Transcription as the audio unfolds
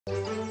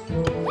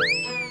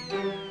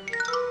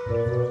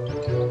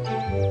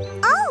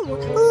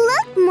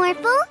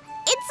Morphle.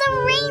 It's a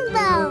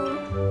rainbow.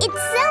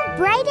 It's so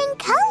bright and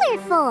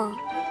colorful.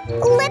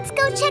 Let's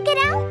go check it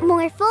out,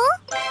 Morphle.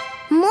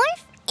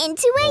 Morph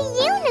into a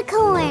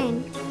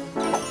unicorn.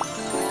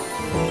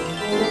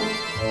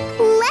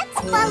 Let's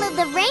follow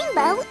the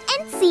rainbow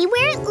and see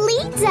where it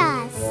leads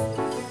us.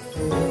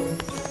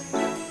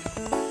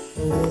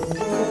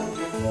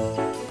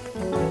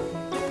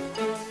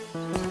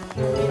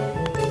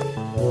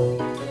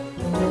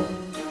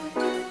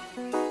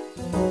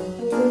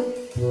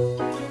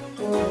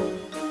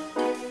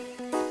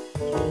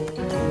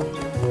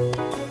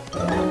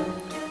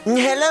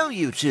 Hello,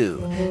 you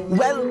two.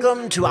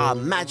 Welcome to our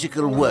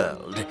magical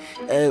world.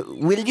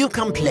 Will you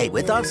come play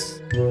with us?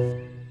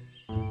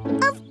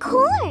 Of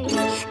course!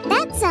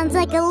 That sounds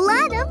like a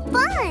lot of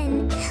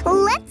fun!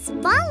 Let's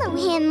follow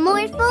him,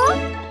 Morphle!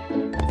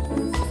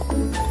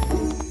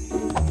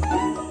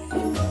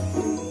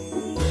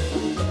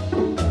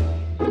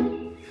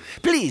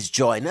 Please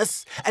join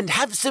us and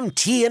have some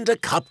tea and a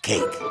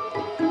cupcake.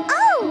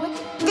 Oh,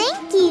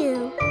 thank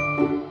you!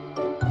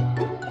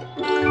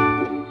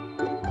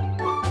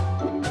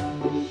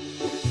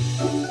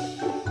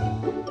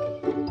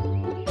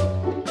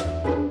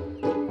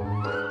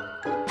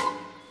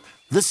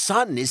 The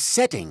sun is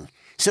setting,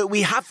 so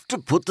we have to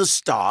put the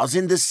stars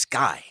in the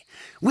sky.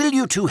 Will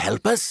you two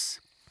help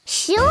us?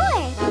 Sure!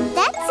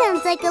 That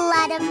sounds like a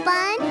lot of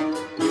fun!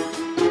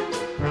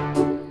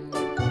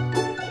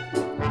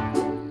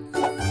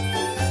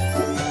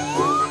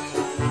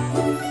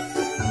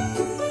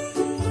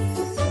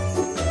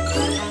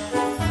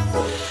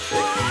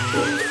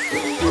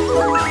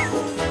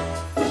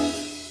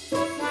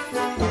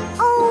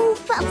 Oh,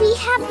 but we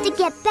have to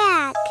get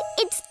back.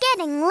 It's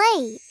getting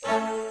late.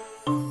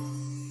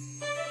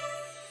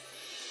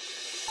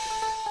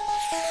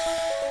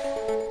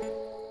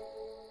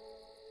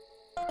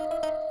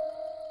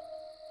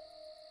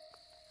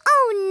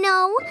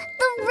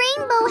 The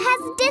rainbow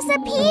has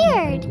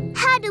disappeared.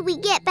 How do we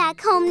get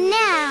back home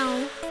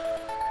now?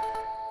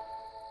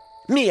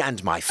 Me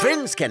and my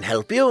friends can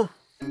help you.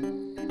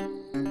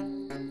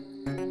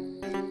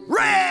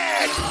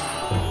 Red!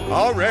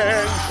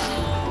 Orange!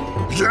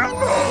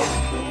 Yellow!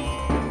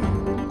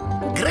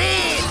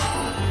 Green!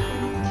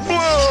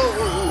 Blue!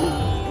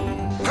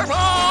 Come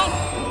on!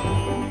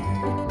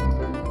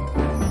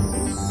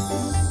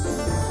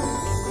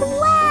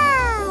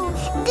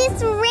 Wow!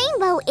 This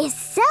rainbow is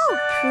so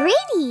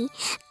pretty.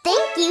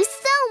 Thank you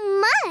so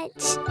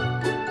much.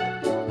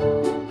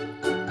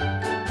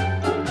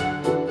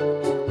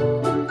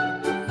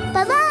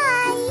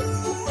 Bye-bye.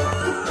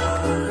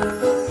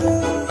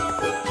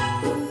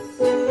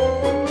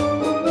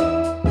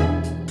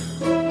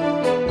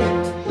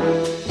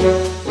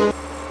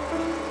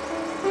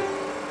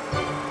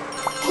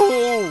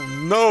 Oh,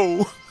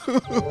 no!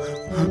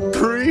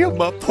 3 of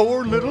my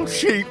poor little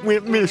sheep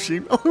went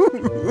missing.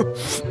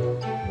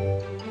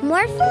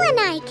 Morphle and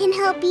I can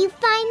help you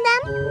find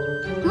them.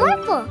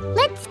 Morphle,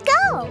 let's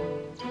go.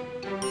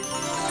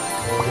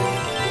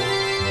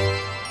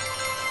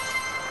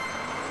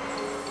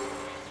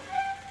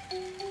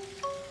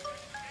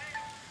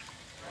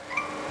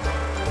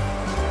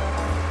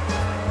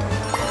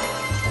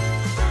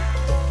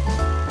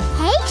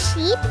 Hey,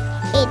 sheep.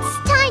 It's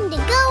time to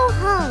go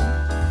home.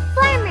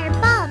 Farmer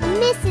Bob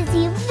misses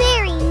you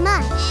very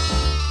much.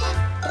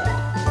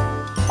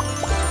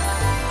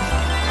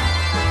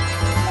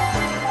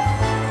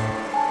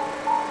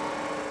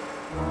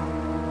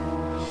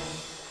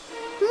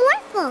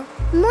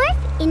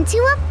 Morph into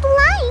a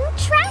flying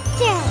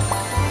tractor!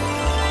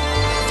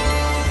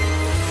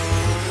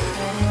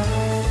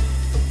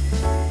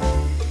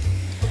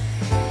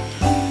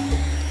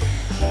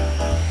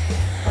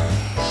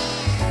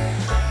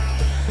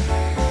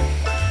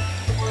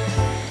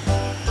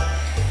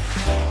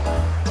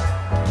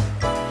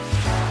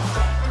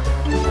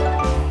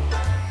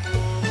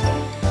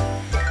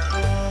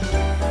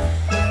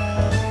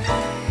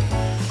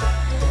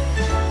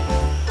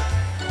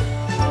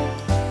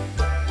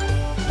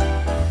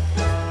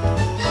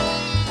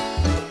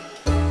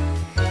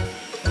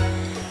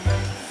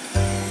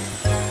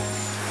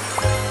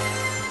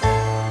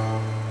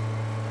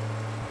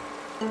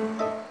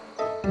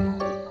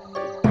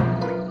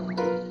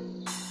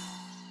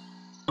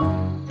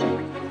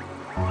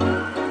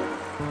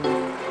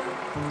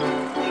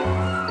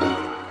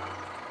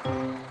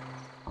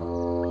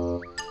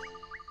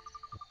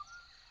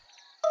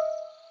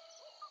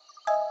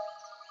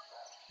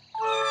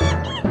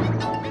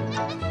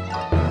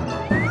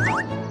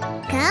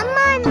 Come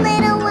on,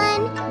 little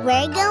one.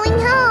 We're going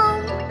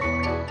home.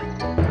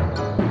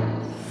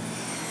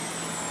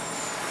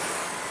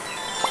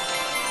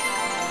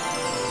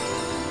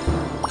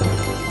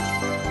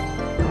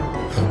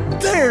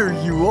 There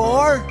you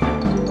are!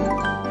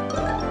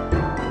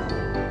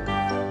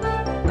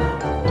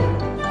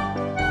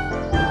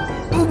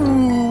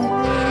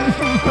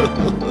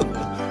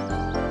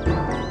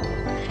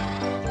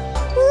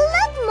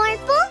 Look,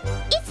 Morphle!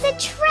 It's a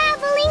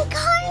traveling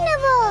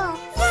carnival!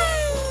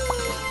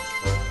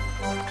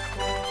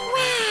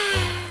 Wow!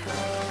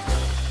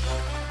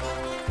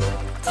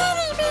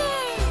 Teddy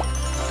bear!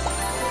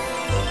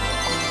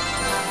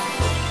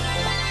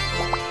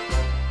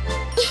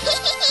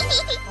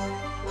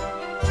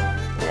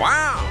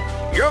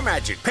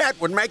 magic pet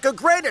would make a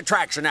great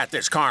attraction at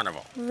this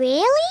carnival.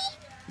 Really?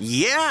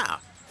 Yeah.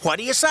 What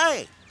do you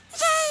say?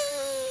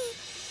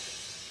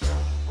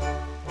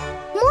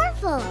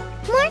 Morphle,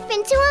 morph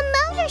into a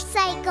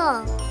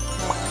motorcycle.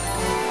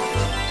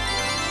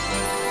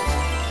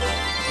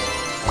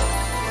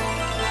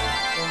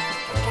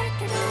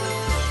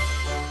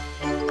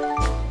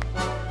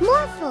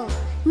 Morphle,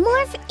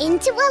 morph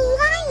into a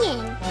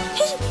lion.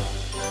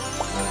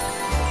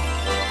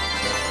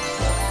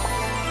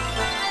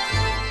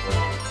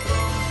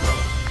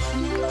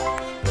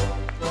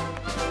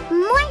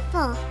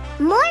 Morphle,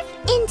 morph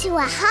into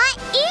a hot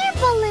air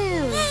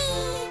balloon.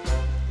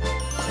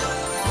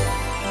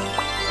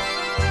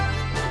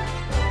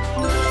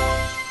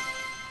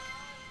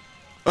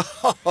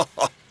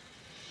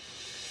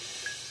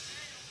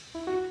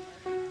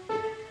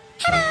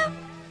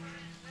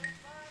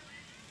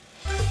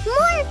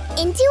 Morph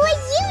into a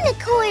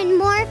unicorn,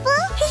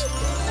 Morphle.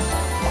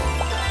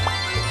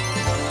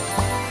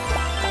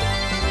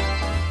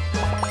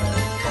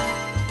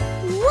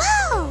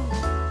 Whoa!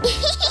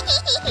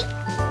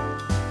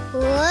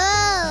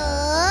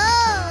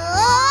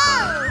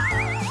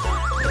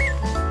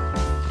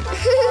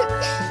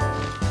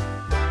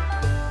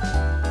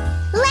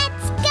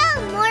 Let's go,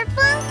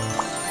 Morphle.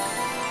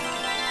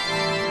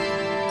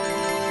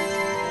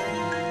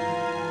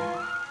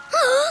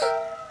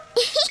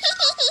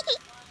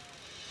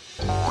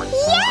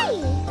 Yay!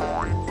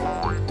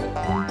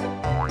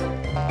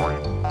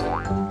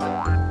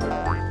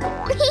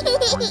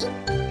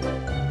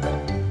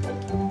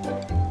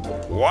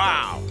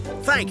 Wow.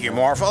 Thank you,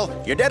 Morphle.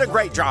 You did a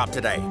great job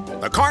today.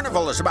 The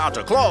carnival is about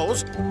to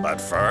close, but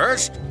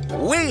first,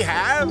 we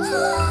have...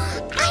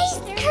 Ice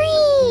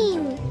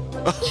cream!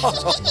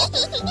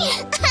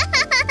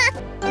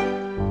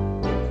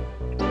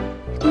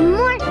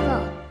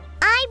 Morphle,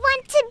 I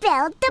want to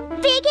build the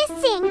biggest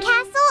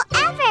sandcastle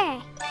ever.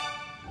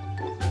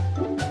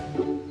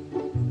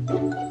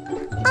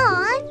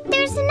 Aw,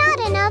 there's not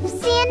enough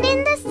sand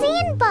in the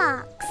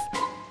sandbox.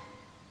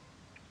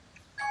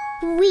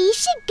 We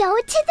should go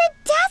to the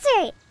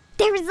desert.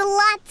 There's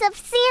lots of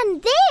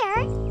sand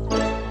there.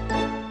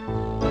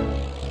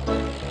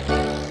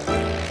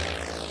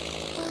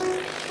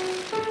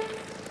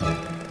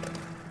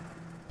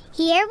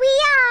 Here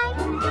we are.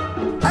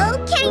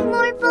 Okay,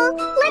 Morphle,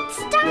 let's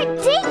start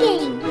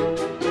digging.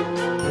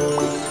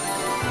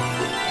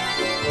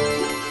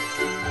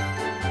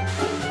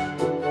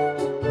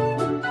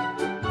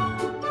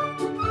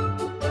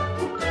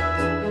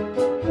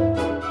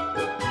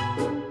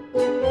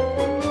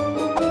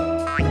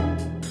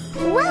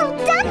 Well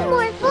done,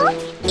 Morphle.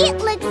 It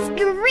looks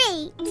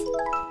great.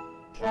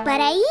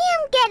 But I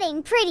am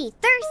getting pretty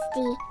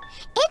thirsty.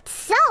 It's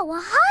so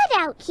hot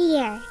out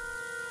here.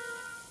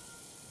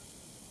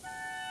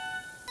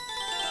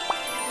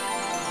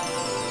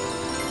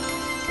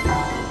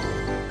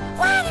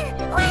 Water,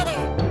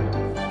 water.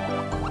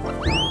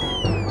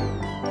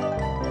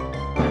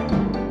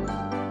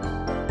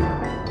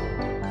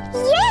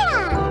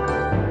 Yeah!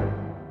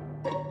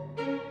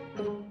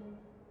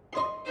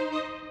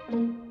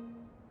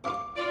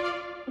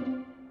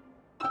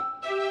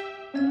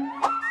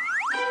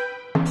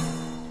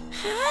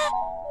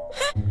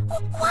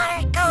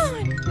 Water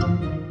gone.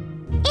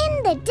 In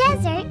the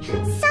desert,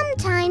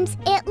 sometimes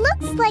it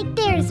looks like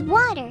there's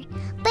water,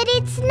 but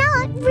it's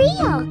not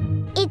real.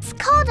 It's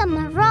called a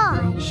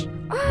mirage.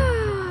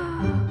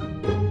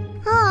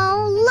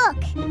 Oh,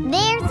 look,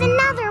 there's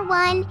another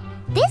one.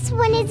 This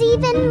one is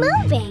even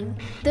moving.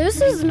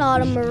 This is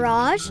not a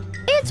mirage.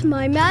 It's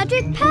my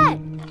magic pet.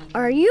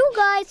 Are you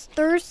guys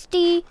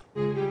thirsty?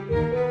 Water.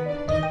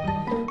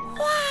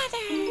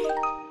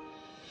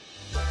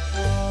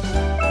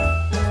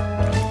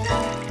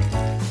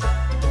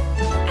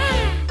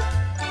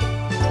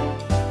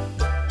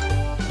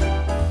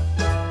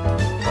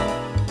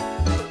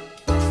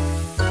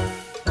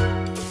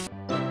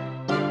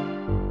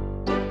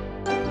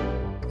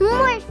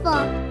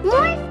 Morphle,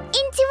 morph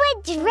into a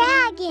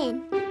dragon.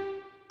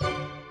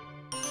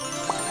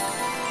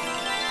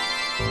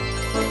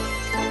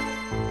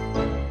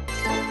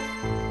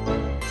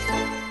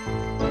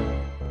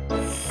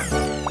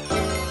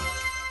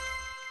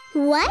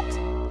 What?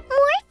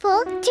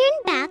 Morphle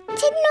turned back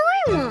to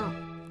normal.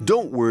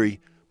 Don't worry.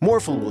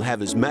 Morphle will have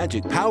his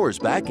magic powers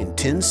back in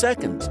 10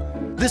 seconds.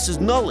 This is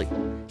Nully.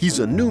 He's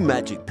a new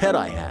magic pet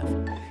I have.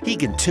 He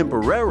can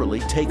temporarily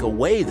take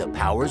away the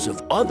powers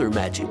of other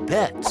magic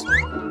pets.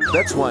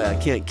 That's why I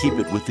can't keep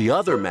it with the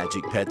other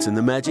magic pets in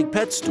the Magic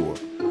Pet Store.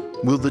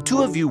 Will the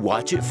two of you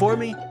watch it for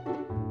me?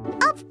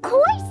 Of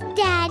course,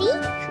 Daddy.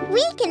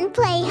 We can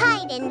play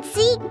hide and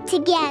seek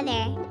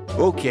together.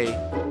 Okay.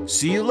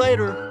 See you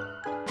later.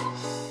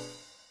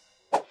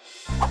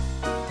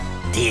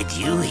 Did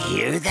you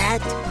hear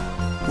that?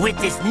 With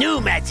this new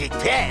magic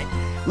pet,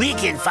 we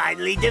can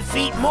finally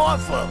defeat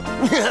Morphle.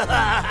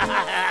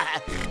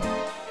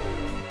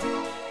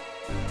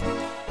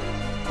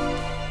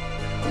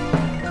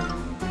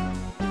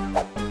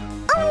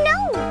 Oh no!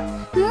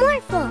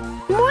 Morphle,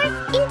 morph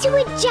into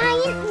a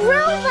giant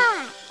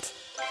robot.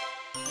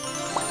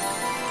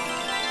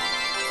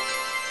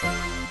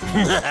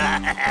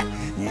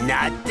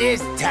 Not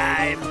this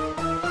time.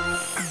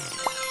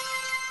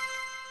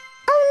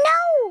 Oh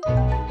no!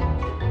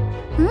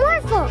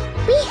 Morphle,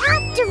 we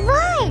have to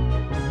run!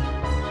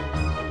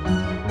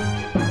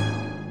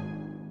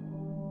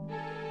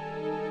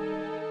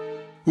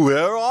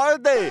 Where are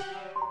they?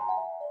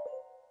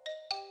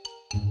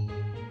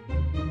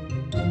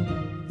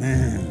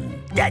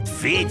 That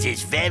fridge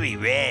is very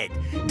red,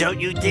 don't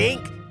you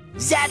think?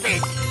 Zap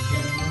it!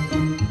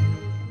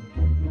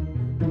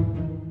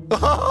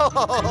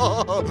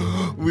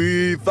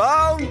 We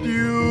found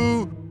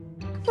you!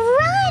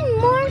 Run,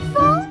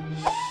 Morphle!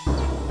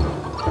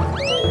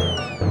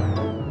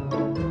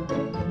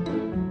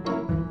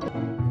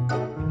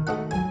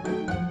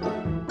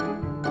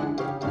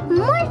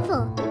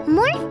 Morphle,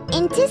 morph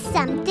into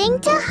something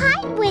to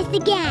hide with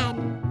again.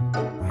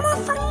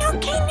 Morphle, you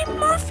can't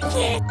morph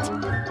yet.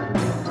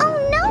 Oh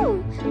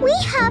no, we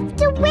have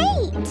to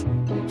wait.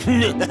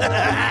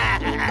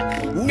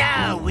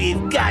 Now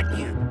we've got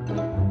you.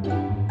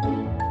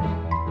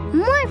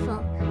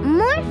 Morphle,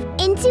 morph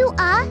into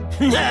a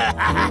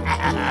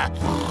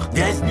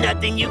There's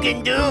nothing you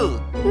can do.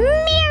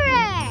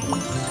 mirror.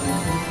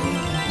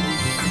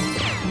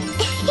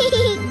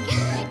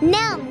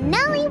 Now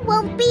Nully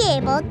won't be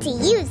able to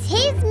use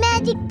his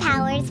magic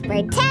powers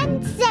for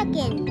 10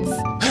 seconds.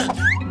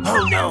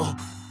 Oh no!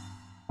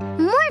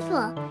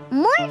 Morphle,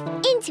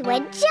 morph into a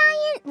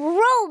giant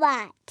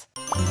robot.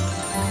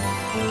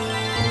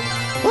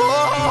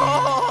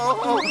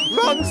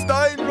 Run,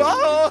 Stein,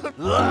 run!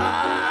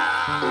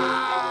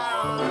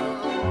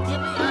 Get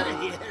me out of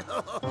here!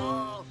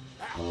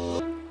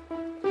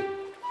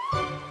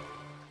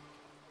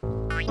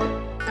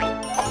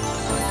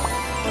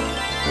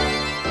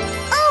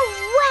 Oh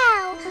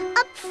wow,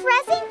 a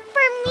present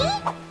for me?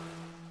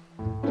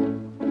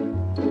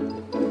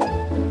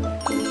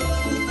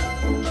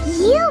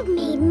 You've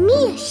made me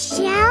a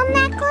shell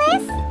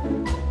necklace?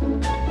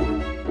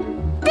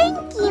 Thank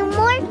you,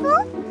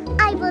 Morphle.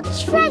 I will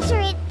treasure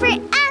it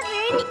forever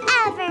and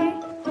ever.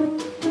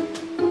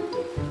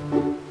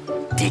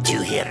 Did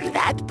you hear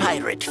that,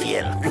 Pirate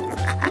Phil?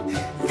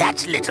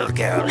 That little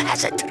girl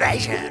has a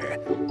treasure.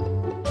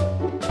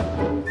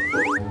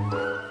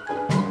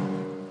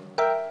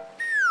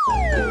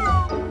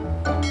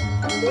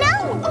 No!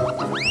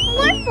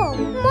 Morphle,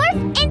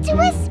 morph into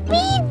a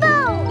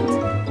speedboat!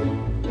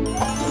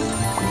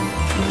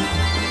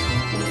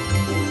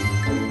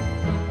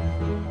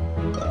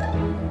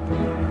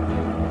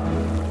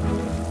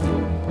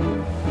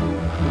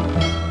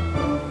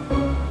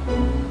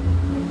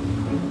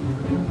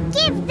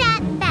 Give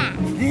that back!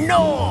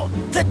 No!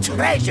 The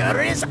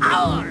treasure is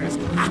ours!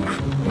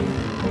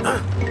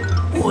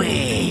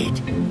 Wait,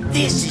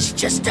 this is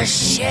just a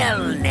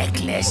shell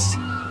necklace.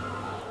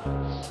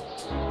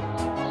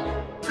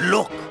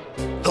 Look,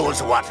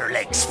 those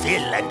water-legs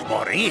Phil and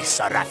Maurice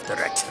are after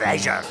a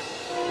treasure.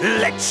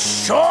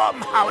 Let's show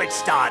them how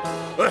it's done.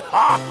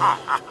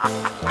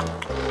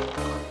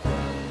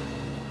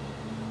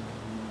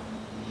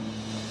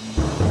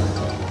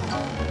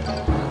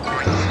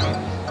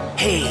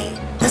 Hey,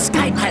 the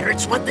Sky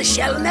Pirates want the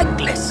shell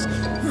necklace.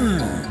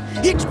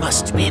 It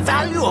must be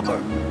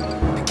valuable.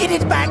 Get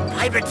it back,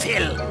 Pirate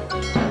Phil.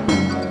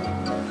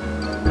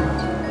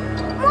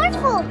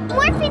 Morphle,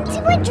 morph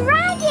into a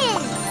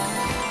dragon!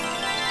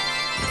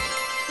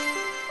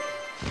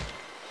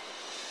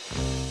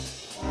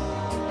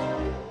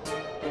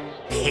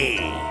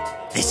 Hey,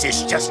 this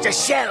is just a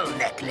shell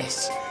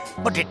necklace.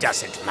 But it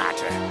doesn't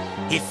matter.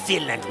 If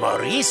Phil and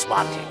Maurice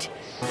want it,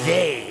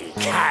 they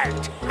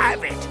can't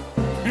have it.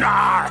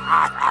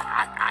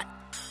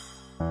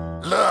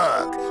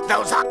 Look,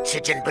 those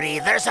oxygen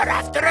breathers are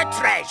after a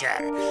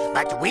treasure.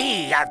 But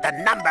we are the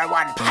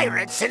 #1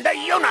 pirates in the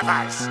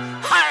universe.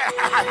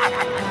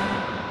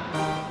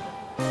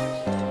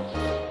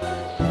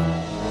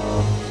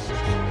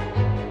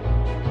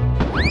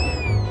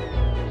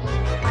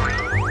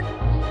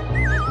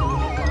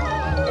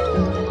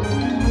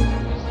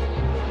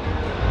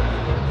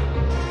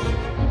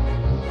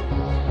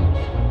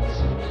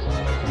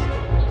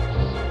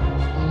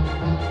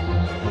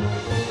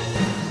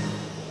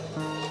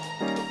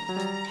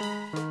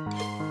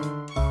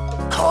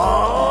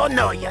 Oh,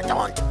 no, you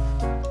don't.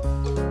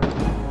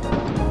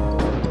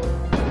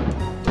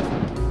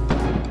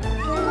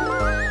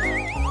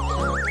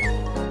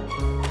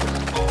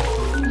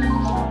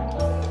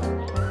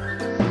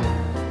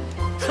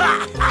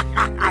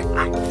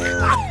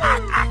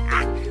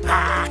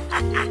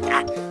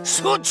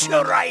 Suits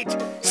you right.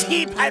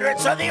 Sea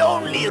pirates are the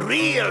only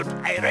real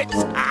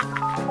pirates.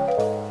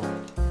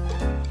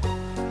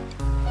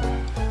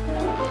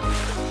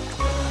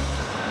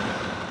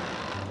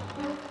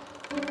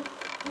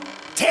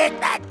 Take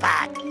that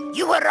back.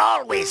 You were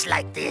always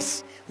like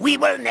this. We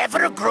will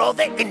never grow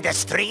the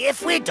industry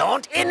if we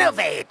don't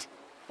innovate.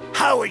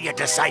 How are you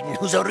deciding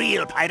who's a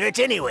real pirate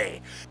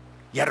anyway?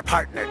 Your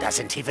partner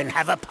doesn't even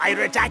have a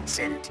pirate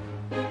accent.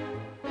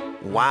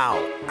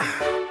 Wow,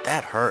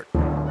 that hurt.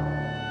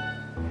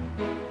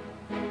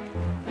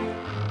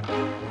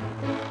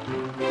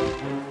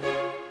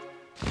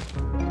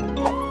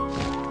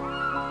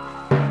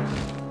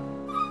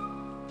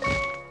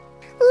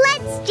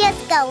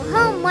 go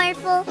home,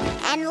 Morphle,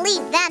 and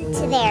leave them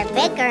to their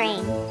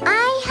bickering.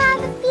 I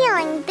have a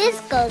feeling this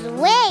goes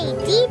way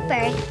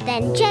deeper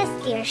than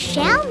just your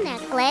shell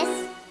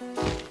necklace.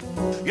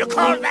 You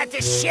call that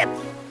a ship?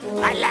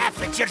 I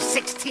laugh at your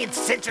 16th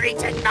century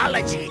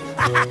technology.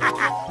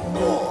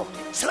 Oh,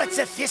 so it's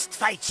a fist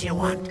fight you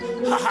want.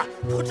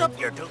 Put up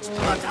your dukes,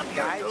 put up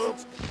your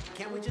dukes.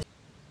 Can't we just...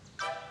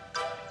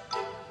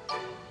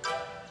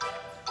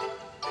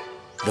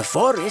 The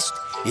forest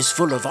is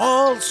full of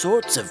all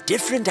sorts of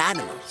different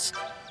animals.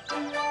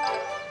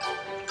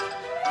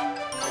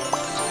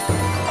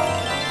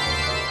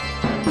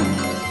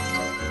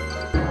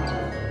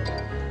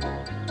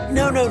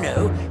 No.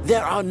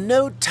 There are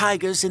no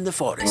tigers in the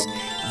forest.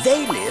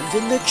 They live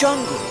in the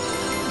jungle.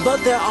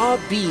 But there are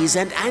bees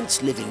and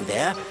ants living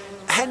there,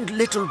 and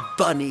little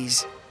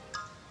bunnies.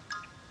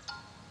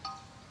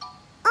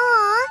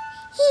 Aw,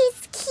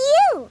 he's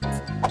cute.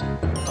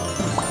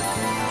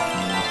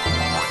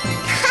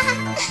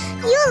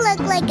 You look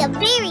like a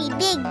very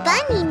big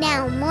bunny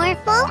now,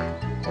 Morphle.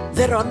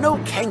 There are no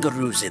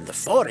kangaroos in the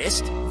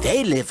forest.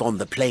 They live on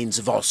the plains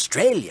of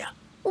Australia.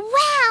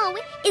 Wow,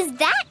 is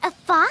that a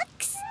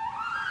fox?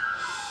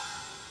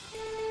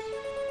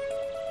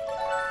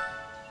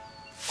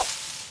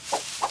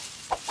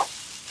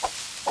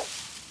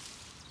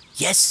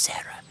 Yes,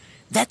 Sarah.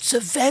 That's a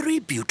very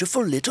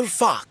beautiful little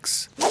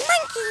fox.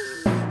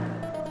 Monkey!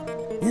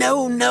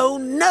 No.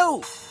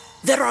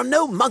 There are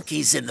no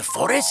monkeys in the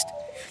forest.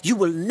 You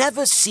will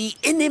never see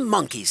any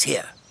monkeys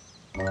here.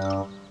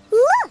 Look!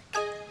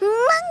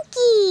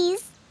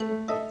 Monkeys!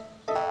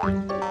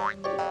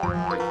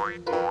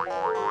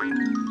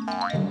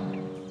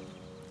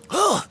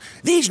 Oh,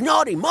 these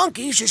naughty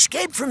monkeys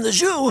escaped from the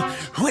zoo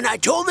when I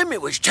told them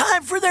it was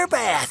time for their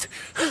bath.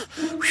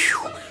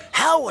 Whew.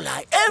 How will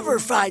I ever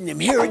find them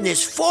here in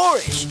this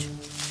forest?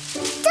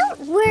 Don't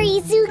worry,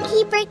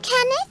 Zookeeper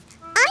Kenneth.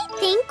 I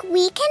think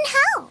we can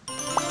help.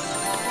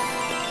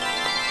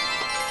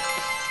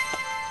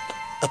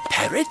 A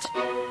parrot?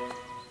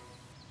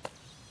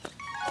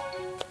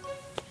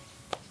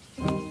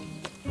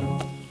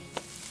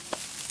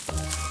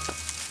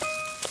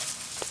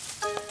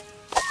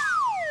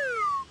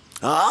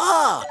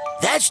 Ah,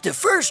 that's the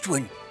first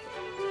one.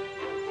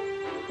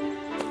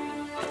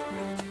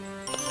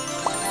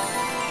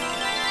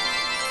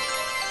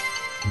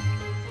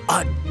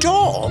 A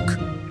dog?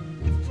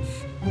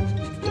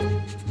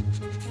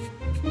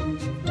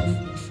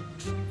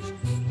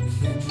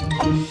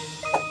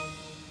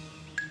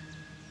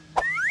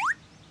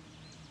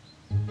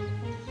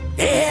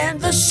 And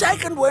the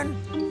second one.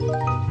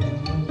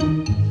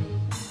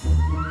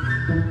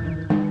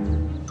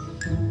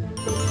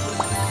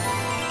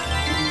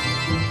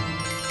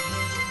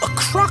 A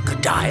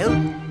crocodile?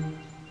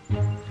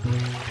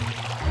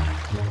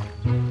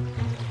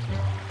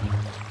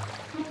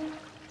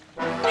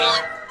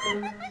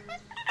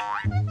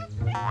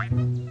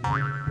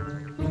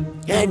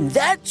 And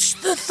that's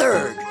the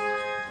third.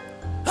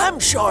 I'm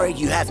sorry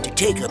you have to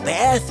take a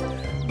bath,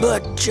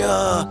 but,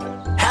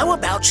 how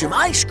about some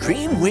ice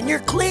cream when you're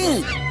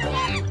clean?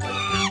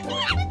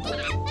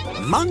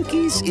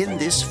 Monkeys in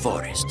this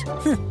forest.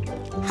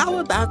 How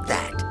about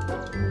that?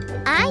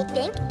 I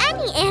think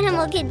any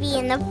animal could be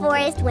in the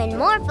forest when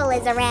Morphle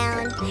is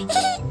around.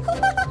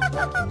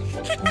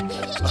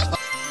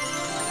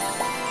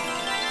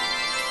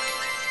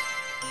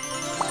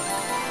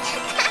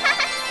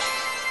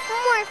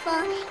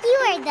 Morphle, you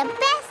are the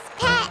best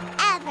pet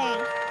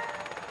ever.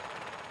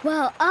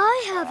 Well,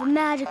 I have a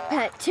magic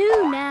pet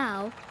too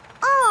now.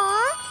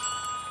 Aw,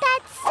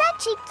 that's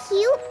such a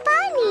cute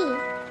bunny.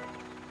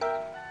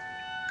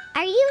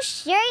 Are you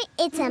sure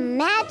it's a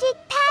magic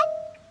pet?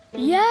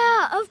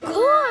 Yeah, of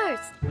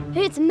course.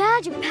 Its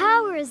magic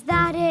power is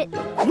that it...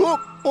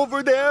 Look,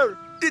 over there!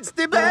 It's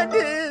the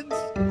bandits!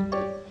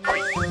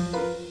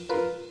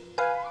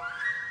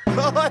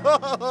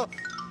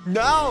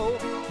 Now,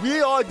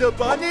 we are the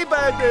bunny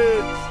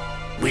bandits!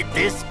 With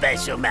this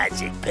special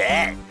magic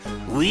pet,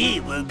 we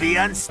will be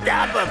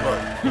unstoppable.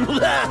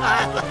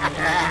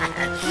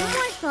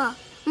 Morphle,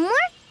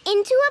 morph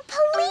into a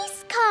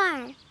police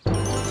car.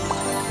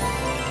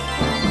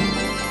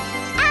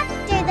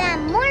 After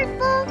them,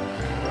 Morphle.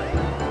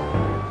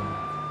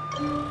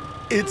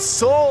 It's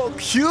so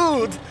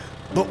cute!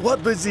 But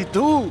what does it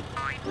do?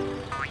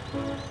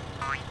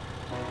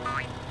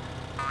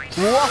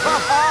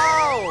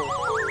 Wow!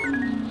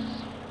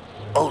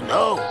 Oh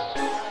no!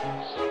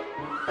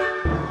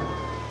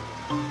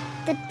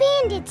 The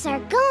bandits are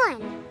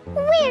gone.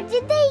 Where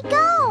did they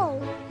go?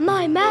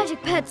 My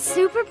magic pet's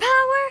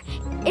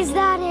superpower? Is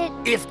that it?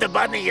 If the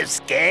bunny is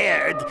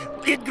scared,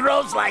 it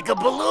grows like a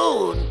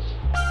balloon.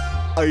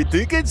 I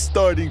think it's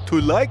starting to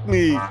like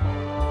me.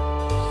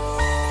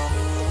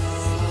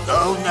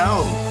 Oh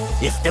no!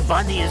 If the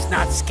bunny is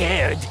not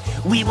scared,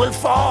 we will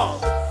fall.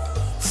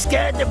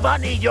 Scare the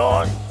bunny,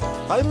 Yorn.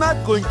 I'm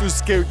not going to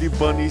scare the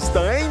bunny,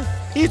 Stein.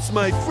 It's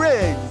my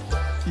friend.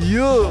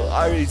 You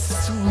are a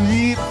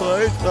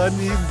sweetheart,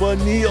 honey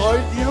bunny,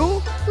 aren't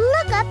you?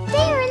 Look up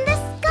there in the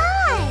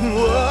sky.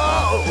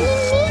 Wow! We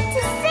need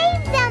to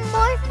save them,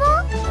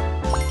 Morphle.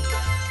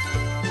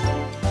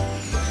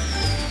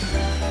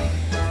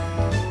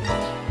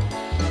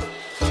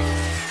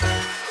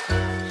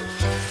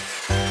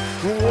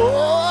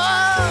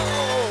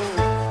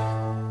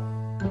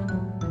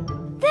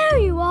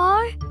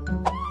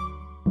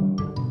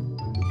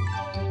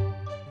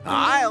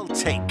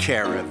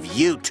 care of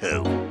you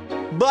two.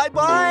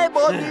 Bye-bye,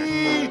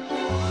 buddy!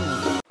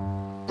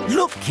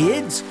 Look,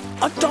 kids,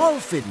 a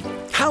dolphin.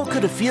 How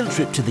could a field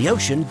trip to the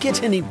ocean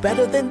get any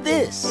better than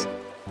this?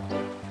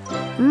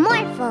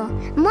 Morphle,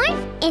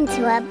 morph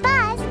into a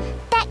bus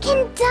that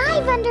can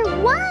dive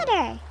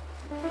underwater.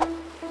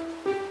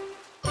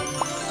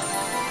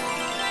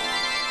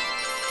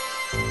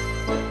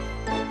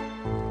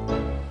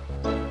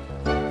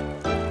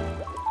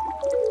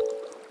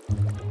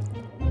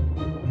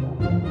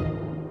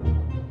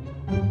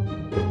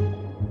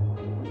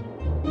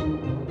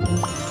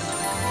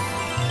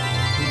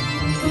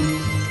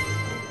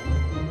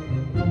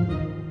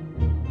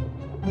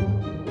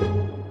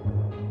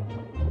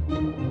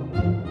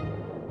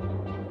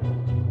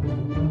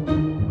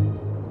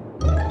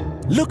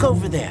 Look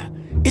over there.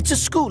 It's a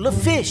school of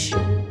fish.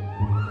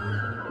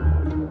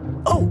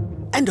 Oh,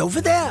 and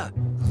over there,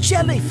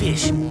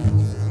 jellyfish.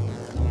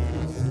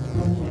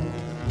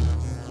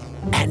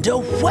 And a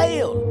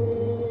whale.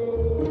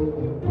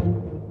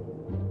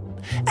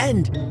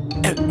 And,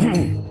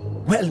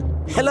 well,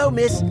 hello,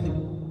 miss.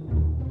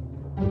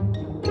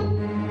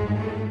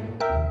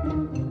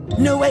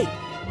 No, wait,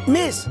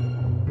 miss.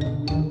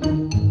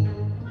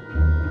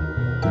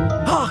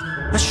 Ah,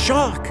 a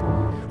shark.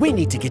 We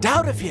need to get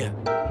out of here.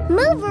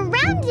 Move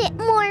around it,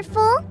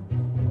 Morphle.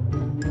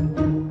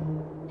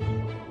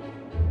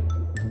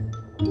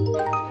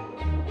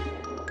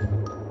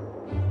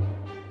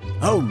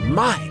 Oh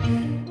my!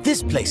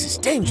 This place is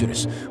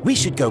dangerous. We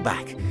should go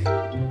back.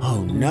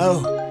 Oh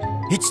no!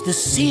 It's the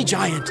sea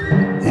giant.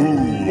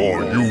 Who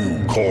are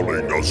you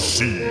calling a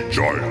sea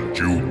giant,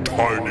 you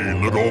tiny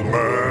little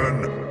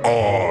man?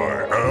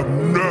 I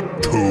am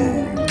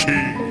Neptune,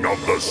 king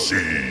of the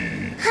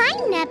sea. Hi,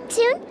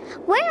 Neptune.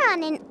 We're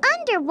on an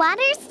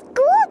underwater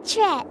school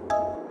trip.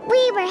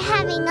 We were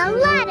having a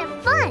lot of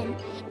fun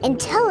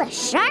until a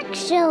shark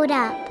showed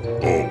up.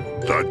 Oh,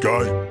 that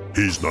guy?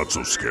 He's not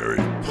so scary.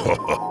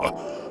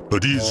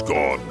 But he's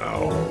gone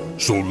now.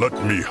 So let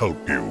me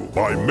help you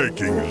by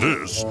making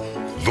this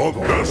the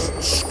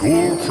best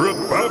school trip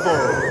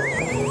ever.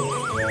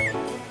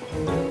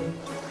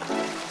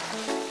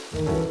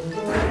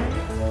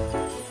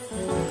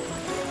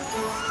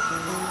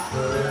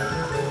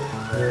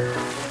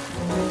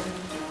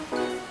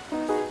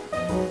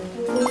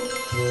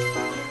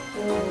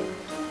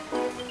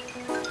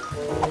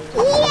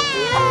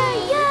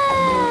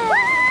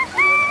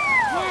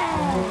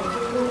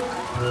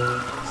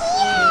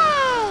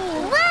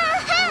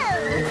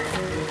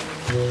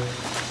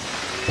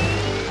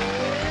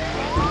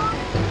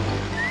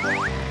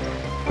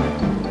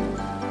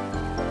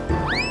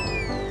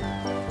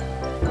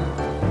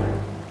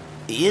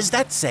 Is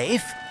that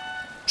safe?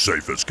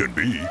 Safe as can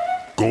be.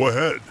 Go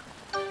ahead.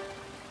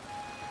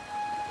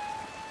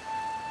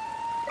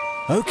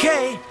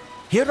 Okay,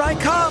 here I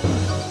come.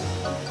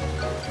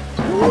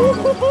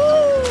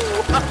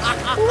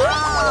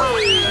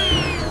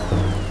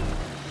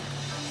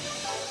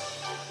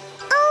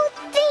 Oh,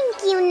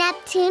 thank you,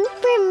 Neptune,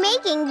 for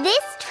making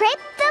this trip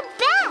the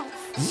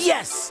best.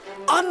 Yes,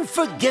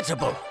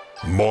 unforgettable.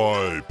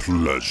 My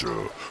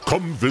pleasure.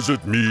 Come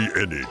visit me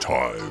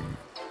anytime.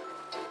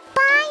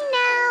 Bye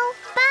now.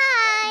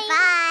 Bye.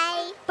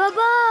 Bye.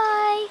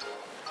 Bye-bye.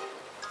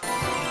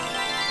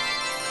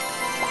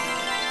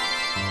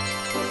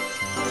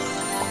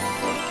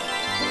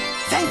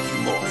 Thank you,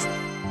 Morph.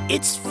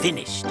 It's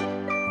finished.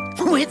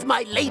 With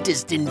my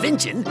latest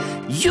invention,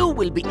 you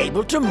will be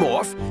able to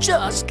morph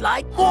just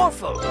like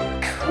Morphle.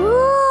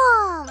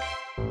 Cool.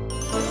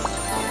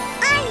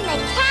 I'm the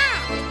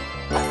cat.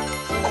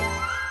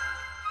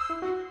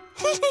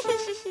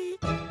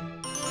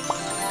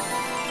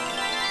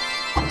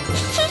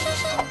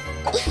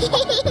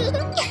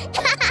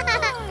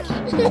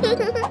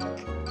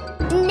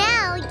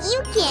 Now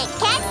you can't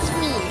catch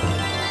me.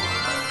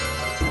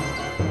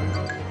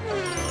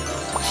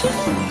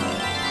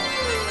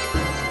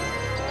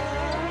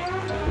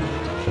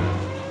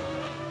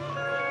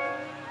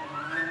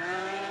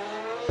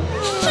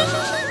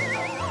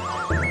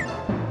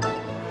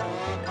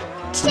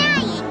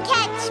 Try and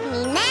catch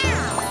me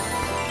now.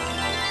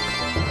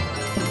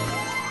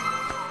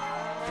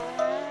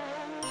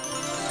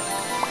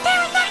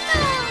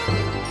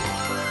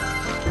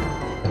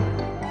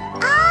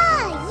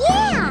 Ah,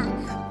 yeah!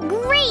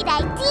 Great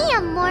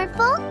idea,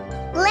 Morphle.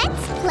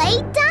 Let's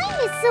play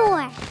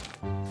dinosaur.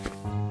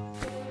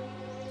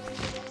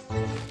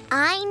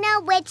 I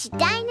know which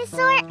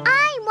dinosaur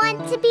I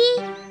want to be.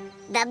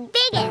 The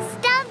biggest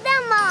of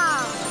them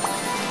all.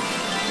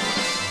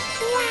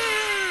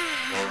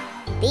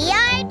 Wow! The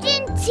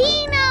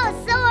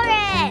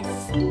Argentinosaurus!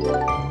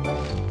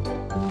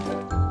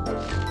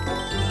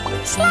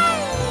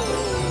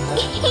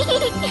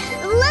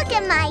 Look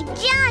at my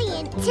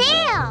giant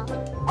tail!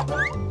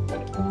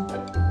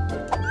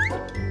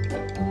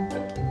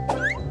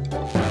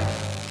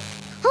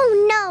 Oh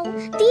no!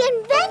 The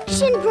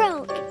invention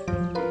broke!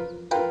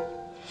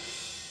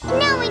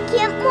 Now I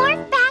can't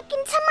morph back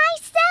into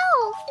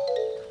myself!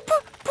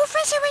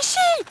 Professor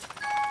Rashid!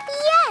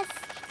 Yes,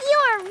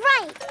 you're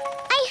right!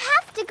 I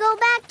have to go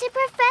back to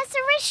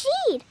Professor Rashid!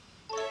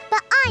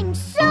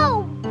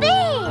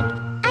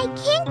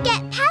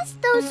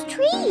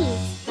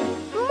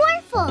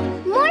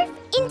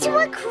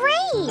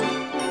 Oh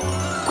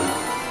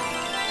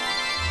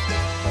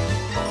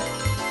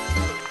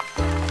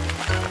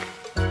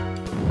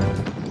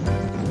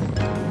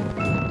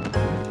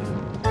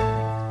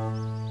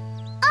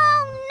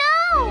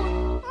no!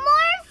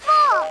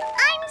 Morphle!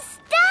 I'm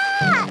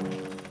stuck!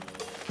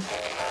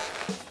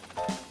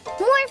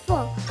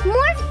 Morphle,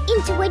 morph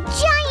into a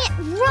giant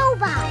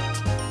robot!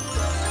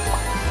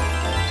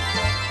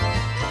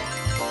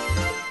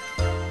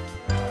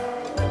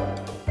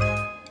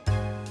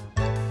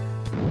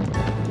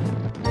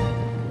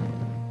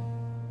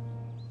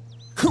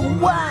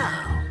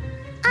 Wow!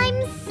 I'm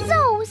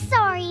so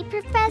sorry,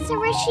 Professor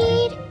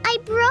Rashid. I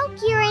broke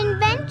your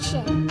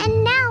invention,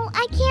 and now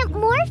I can't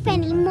morph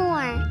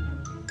anymore.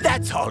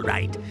 That's all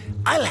right.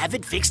 I'll have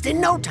it fixed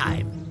in no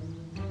time.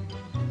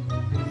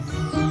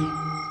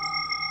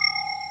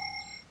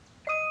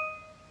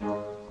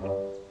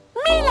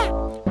 Mila,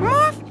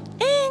 morph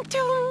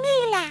into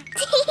Mila.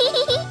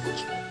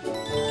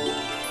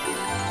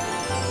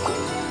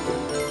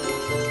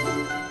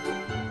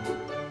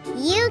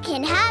 You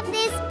can have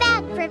this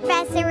back,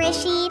 Professor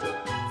Rashid.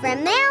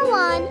 From now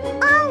on,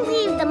 I'll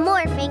leave the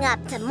morphing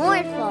up to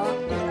Morphle.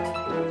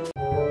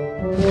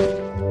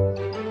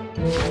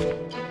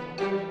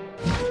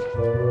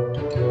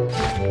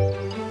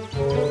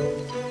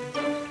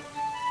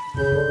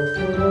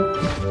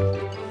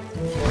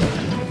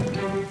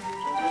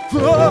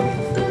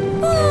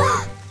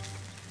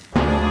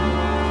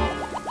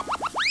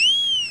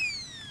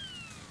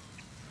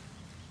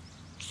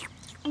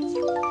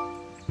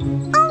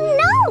 Oh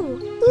no!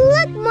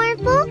 Look,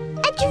 Morphle!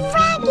 A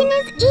dragon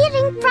is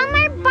eating from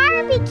our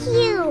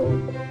barbecue!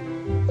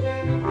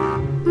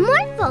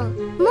 Morphle,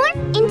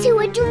 morph into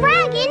a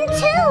dragon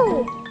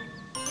too!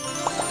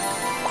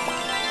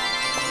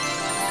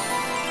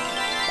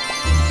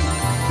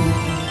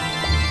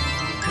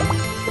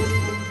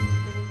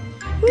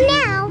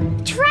 Now,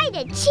 try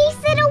to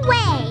chase it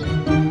away!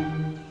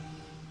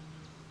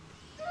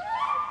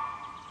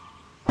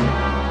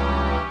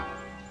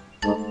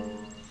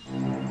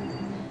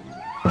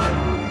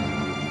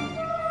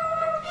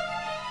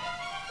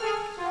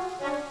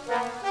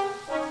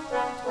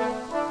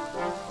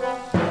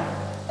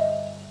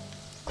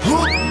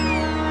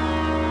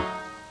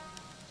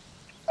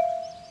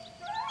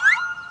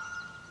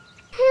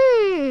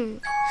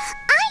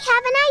 I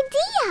have an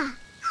idea!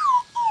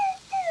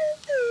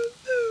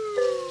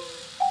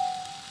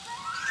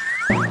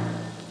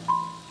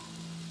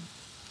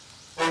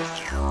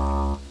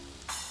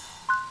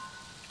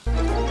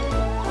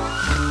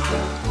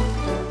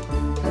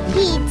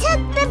 He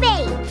took the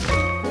bait!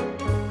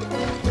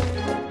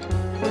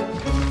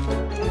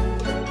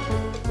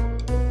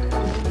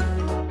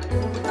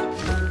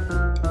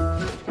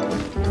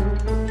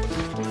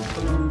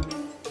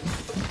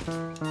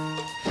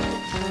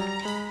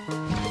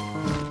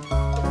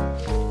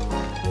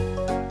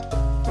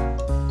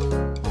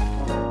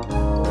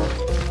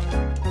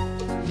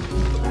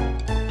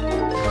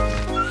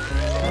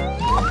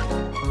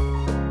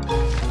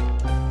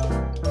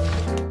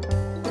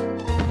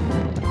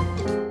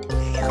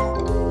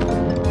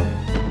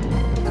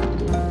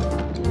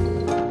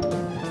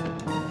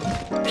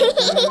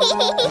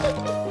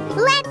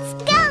 Let's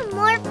go,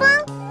 Morphle!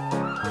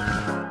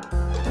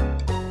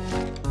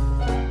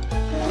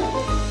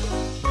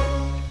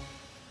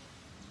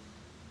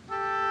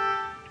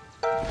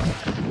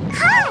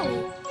 Hi!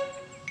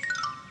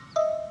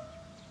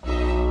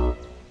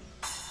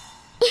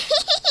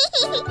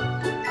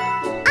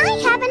 I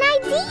have an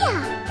idea!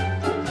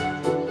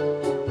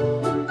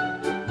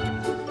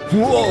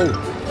 Whoa!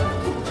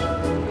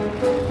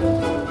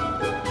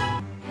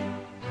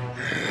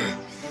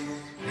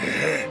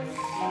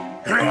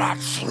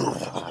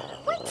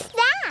 What's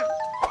that?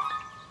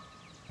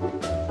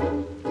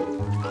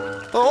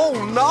 Oh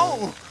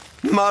no!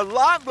 My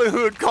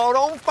livelihood caught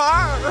on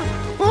fire!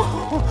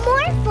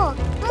 Morphle,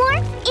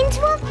 morph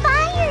into a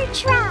fire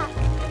truck!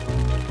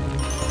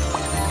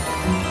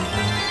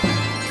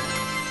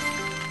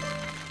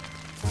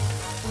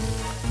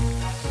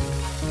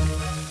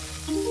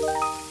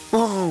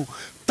 Oh,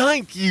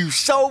 thank you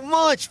so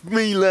much,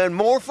 Mila and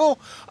Morphle.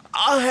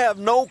 I have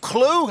no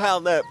clue how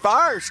that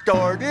fire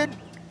started.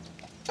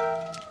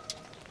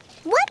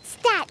 What's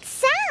that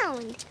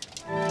sound?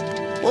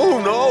 Oh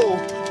no!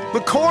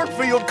 The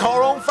cornfield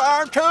caught on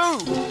fire too!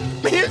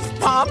 It's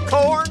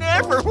popcorn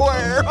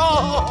everywhere!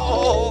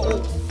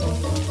 Oh!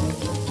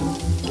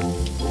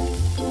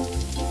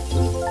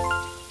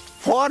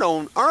 What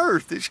on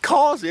earth is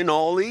causing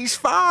all these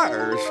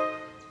fires?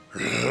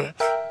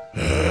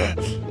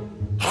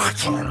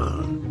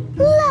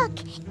 Look,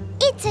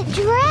 it's a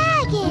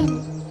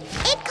dragon!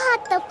 It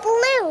caught the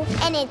flu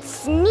and it's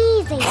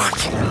sneezing.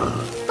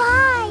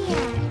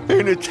 Fire!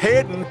 And it's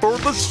heading for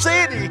the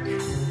city!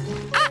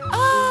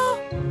 Uh-oh!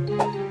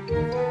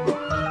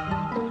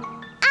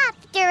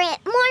 After it,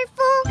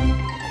 Morphle!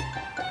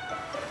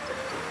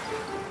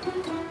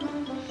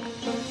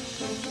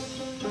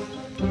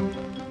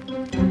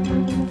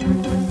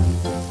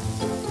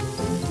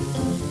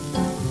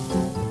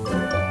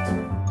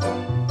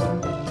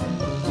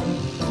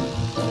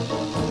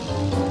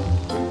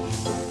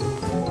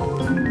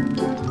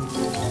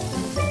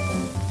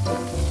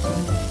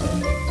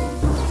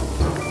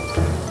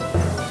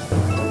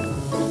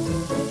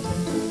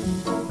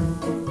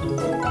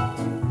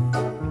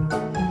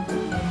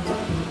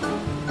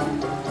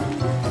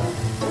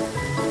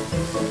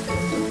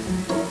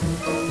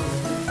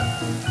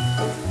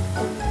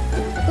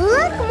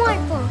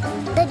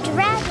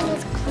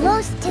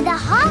 the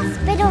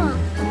hospital.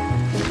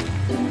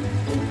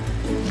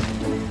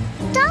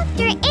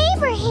 Dr.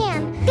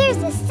 Abraham, there's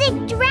a sick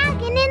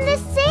dragon in the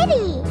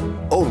city.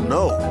 Oh,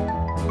 no.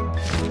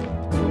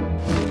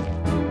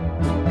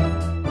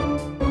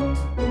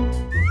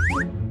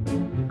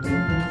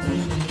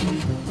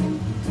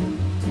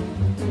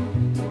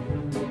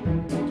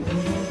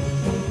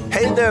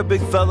 Hey there,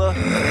 big fella.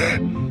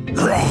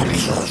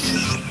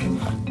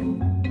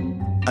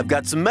 I've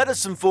got some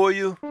medicine for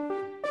you.